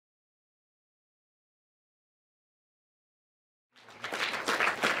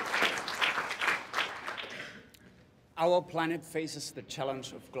Our planet faces the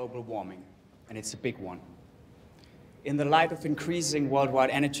challenge of global warming, and it's a big one. In the light of increasing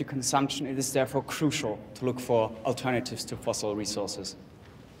worldwide energy consumption, it is therefore crucial to look for alternatives to fossil resources.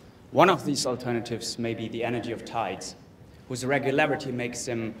 One of these alternatives may be the energy of tides, whose regularity makes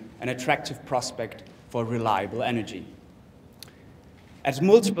them an attractive prospect for reliable energy. At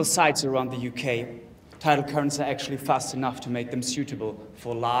multiple sites around the UK, tidal currents are actually fast enough to make them suitable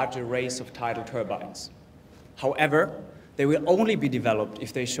for large arrays of tidal turbines. However, they will only be developed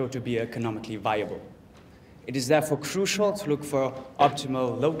if they show to be economically viable. It is therefore crucial to look for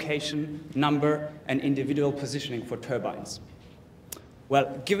optimal location, number, and individual positioning for turbines.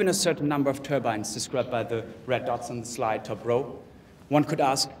 Well, given a certain number of turbines described by the red dots on the slide, top row, one could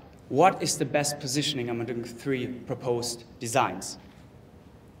ask, what is the best positioning among the three proposed designs?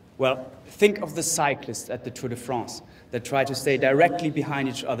 Well, think of the cyclists at the Tour de France that try to stay directly behind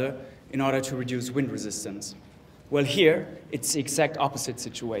each other in order to reduce wind resistance. Well, here, it's the exact opposite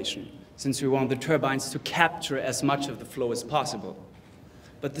situation, since we want the turbines to capture as much of the flow as possible.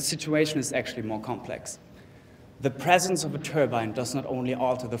 But the situation is actually more complex. The presence of a turbine does not only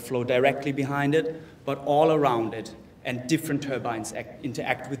alter the flow directly behind it, but all around it, and different turbines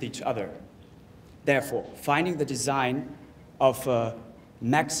interact with each other. Therefore, finding the design of a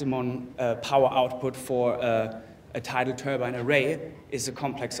maximum power output for a tidal turbine array is a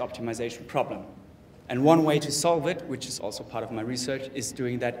complex optimization problem. And one way to solve it, which is also part of my research, is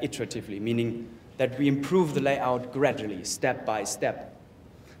doing that iteratively, meaning that we improve the layout gradually, step by step.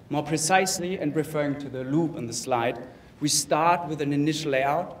 More precisely, and referring to the loop on the slide, we start with an initial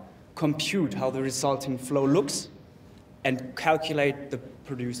layout, compute how the resulting flow looks, and calculate the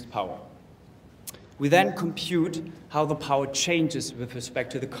produced power. We then compute how the power changes with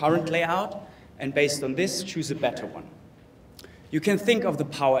respect to the current layout, and based on this, choose a better one. You can think of the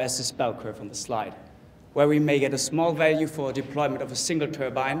power as this bell curve on the slide, where we may get a small value for deployment of a single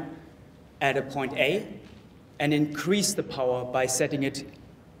turbine at a point A, and increase the power by setting it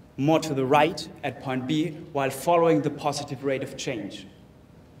more to the right at point B, while following the positive rate of change.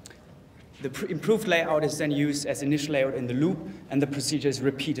 The improved layout is then used as initial layout in the loop, and the procedure is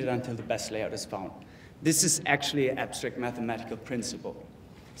repeated until the best layout is found. This is actually an abstract mathematical principle.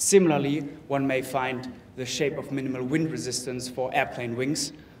 Similarly, one may find the shape of minimal wind resistance for airplane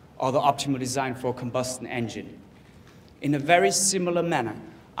wings, or the optimal design for a combustion engine. In a very similar manner,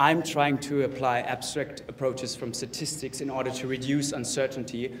 I'm trying to apply abstract approaches from statistics in order to reduce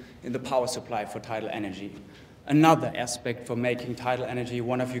uncertainty in the power supply for tidal energy. Another aspect for making tidal energy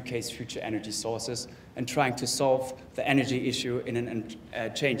one of UK's future energy sources and trying to solve the energy issue in a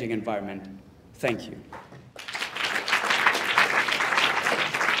changing environment. Thank you.